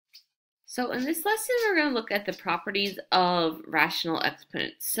So in this lesson, we're going to look at the properties of rational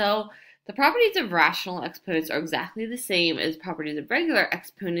exponents. So the properties of rational exponents are exactly the same as properties of regular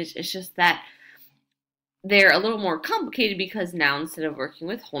exponents. It's just that they're a little more complicated because now instead of working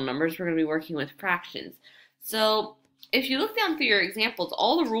with whole numbers, we're going to be working with fractions. So if you look down through your examples,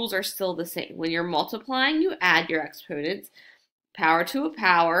 all the rules are still the same. When you're multiplying, you add your exponents. Power to a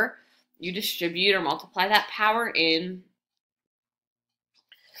power, you distribute or multiply that power in.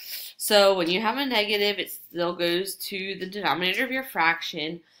 So when you have a negative, it still goes to the denominator of your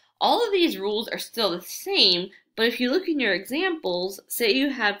fraction. All of these rules are still the same, but if you look in your examples, say you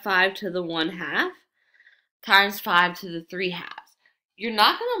had 5 to the 1/2 times 5 to the 3/2. You're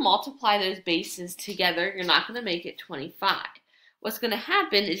not going to multiply those bases together. You're not going to make it 25. What's going to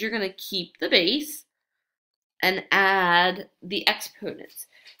happen is you're going to keep the base and add the exponents.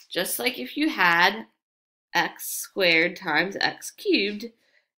 Just like if you had x squared times x cubed,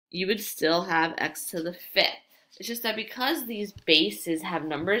 you would still have x to the 5th. It's just that because these bases have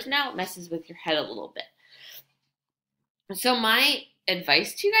numbers now, it messes with your head a little bit. So my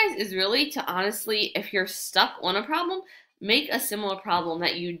advice to you guys is really to honestly, if you're stuck on a problem, make a similar problem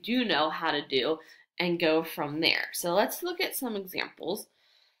that you do know how to do and go from there. So let's look at some examples.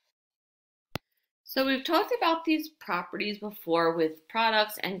 So we've talked about these properties before with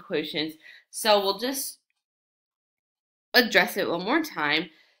products and quotients, so we'll just address it one more time.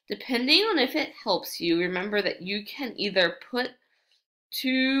 Depending on if it helps you, remember that you can either put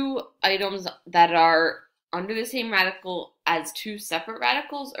two items that are under the same radical as two separate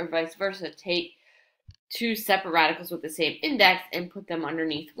radicals, or vice versa. Take two separate radicals with the same index and put them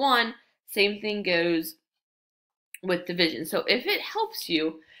underneath one. Same thing goes with division. So if it helps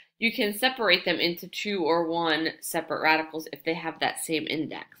you, you can separate them into two or one separate radicals if they have that same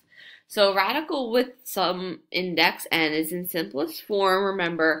index. So radical with some index n is in simplest form.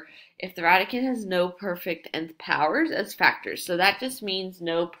 Remember, if the radicand has no perfect nth powers as factors, so that just means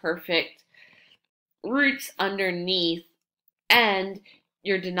no perfect roots underneath, and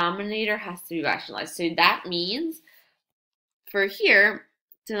your denominator has to be rationalized. So that means for here,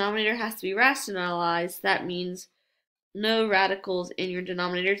 denominator has to be rationalized. That means no radicals in your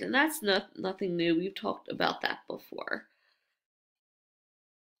denominators, and that's nothing new. We've talked about that before.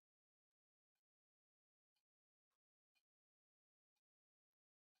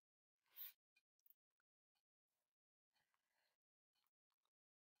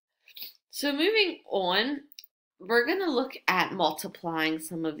 So moving on, we're going to look at multiplying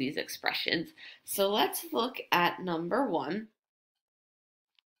some of these expressions. So let's look at number 1.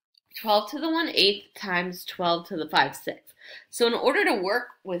 12 to the 1/8 times 12 to the 5/6. So in order to work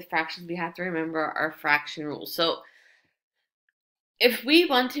with fractions, we have to remember our fraction rule. So if we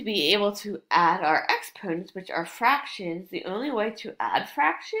want to be able to add our exponents, which are fractions, the only way to add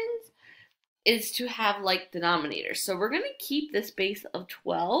fractions is to have like denominators. So we're going to keep this base of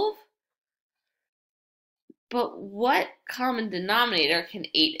 12, but what common denominator can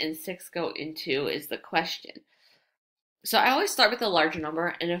 8 and 6 go into is the question. So I always start with a larger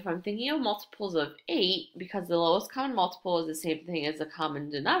number, and if I'm thinking of multiples of 8, because the lowest common multiple is the same thing as the common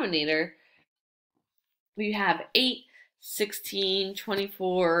denominator, we have 8, 16,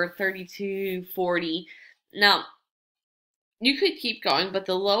 24, 32, 40. Now, you could keep going, but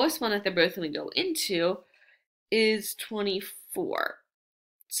the lowest one that they're both going to go into is 24.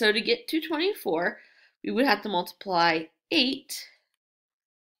 So to get to 24, we would have to multiply 8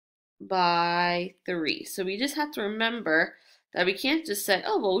 by 3. So we just have to remember that we can't just say,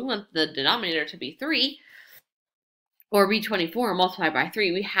 oh, well, we want the denominator to be 3 or be 24 and multiply by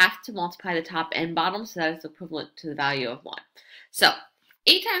 3. We have to multiply the top and bottom, so that is equivalent to the value of 1. So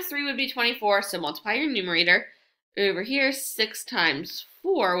 8 times 3 would be 24, so multiply your numerator. Over here, 6 times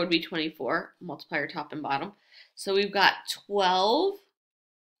 4 would be 24. Multiply your top and bottom. So we've got 12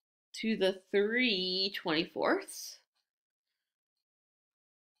 to the 3 24ths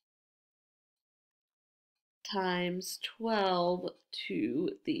times 12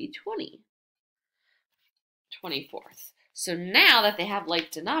 to the 24ths. So now that they have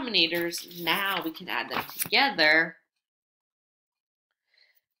like denominators, now we can add them together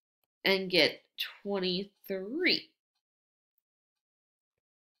and get 23.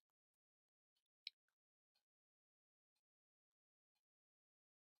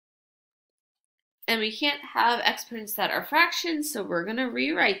 And we can't have exponents that are fractions, so we're going to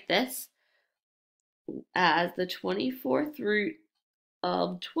rewrite this as the 24th root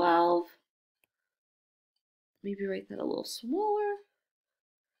of 12. Maybe write that a little smaller.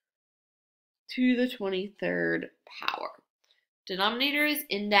 To the 23rd power. Denominator is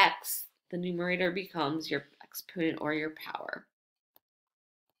index. The numerator becomes your exponent or your power.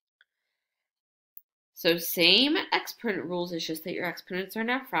 So same exponent rules, it's just that your exponents are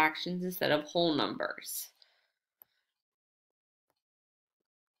now fractions instead of whole numbers.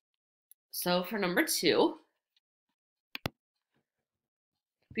 So for number 2,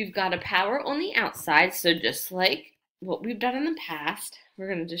 we've got a power on the outside, so just like what we've done in the past, we're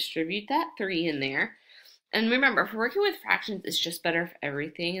going to distribute that 3 in there. And remember, if we're working with fractions, it's just better if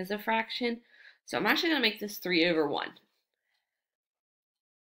everything is a fraction. So I'm actually going to make this 3 over 1.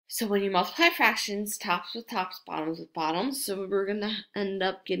 So when you multiply fractions, tops with tops, bottoms with bottoms, so we're going to end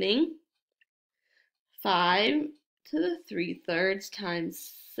up getting 5 to the 3/3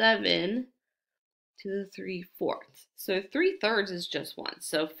 times 7 to the 3/4. So 3/3 is just 1.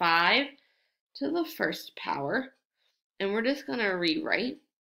 So 5 to the first power, and we're just going to rewrite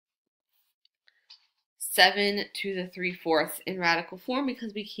 7 to the 3/4 in radical form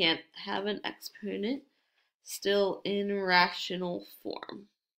because we can't have an exponent still in rational form.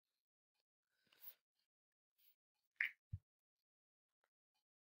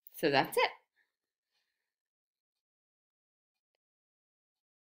 So that's it.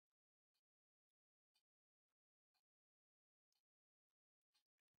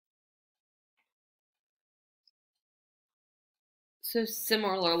 So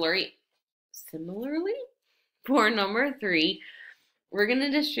similarly, for number 3, we're going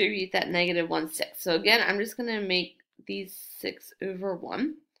to distribute that negative 1/6. So again, I'm just going to make these 6 over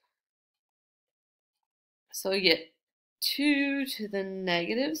 1. So we get 2 to the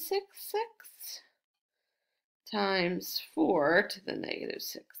negative 6/6 times 4 to the negative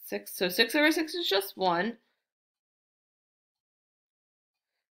 6/6. So 6 over 6 is just 1.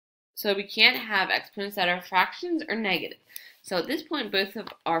 So we can't have exponents that are fractions or negative. So at this point, both of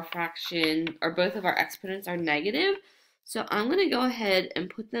our exponents are negative. So I'm going to go ahead and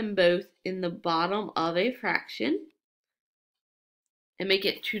put them both in the bottom of a fraction and make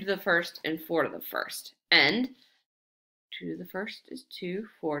it 2 to the first and 4 to the first. And 2 to the first is 2,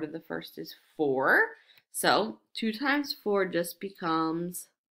 4 to the first is 4. So 2 times 4 just becomes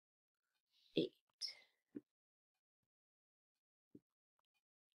 8.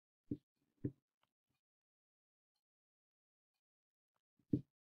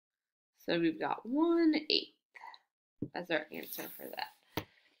 So we've got 1/8 as our answer for that.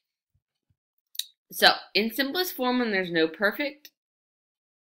 So in simplest form, when there's no perfect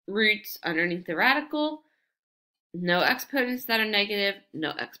roots underneath the radical, no exponents that are negative, no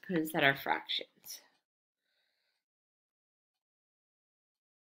exponents that are fractions.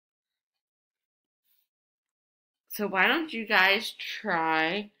 So why don't you guys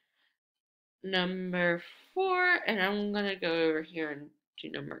try number 4, and I'm going to go over here and do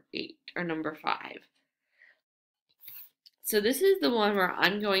number 8 or number 5. So this is the one where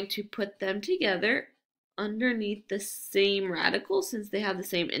I'm going to put them together underneath the same radical since they have the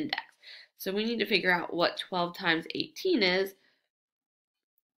same index. So we need to figure out what 12 times 18 is,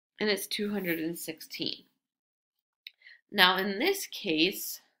 and it's 216. Now in this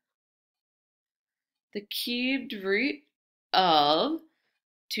case, the cubed root of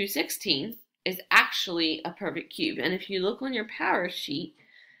 216 is actually a perfect cube. And if you look on your power sheet,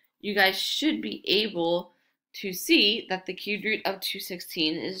 you guys should be able to see that the cubed root of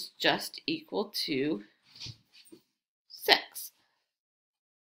 216 is just equal to 6.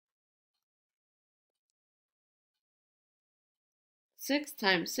 Six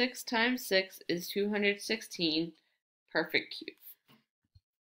times 6 times 6 is 216, perfect cube.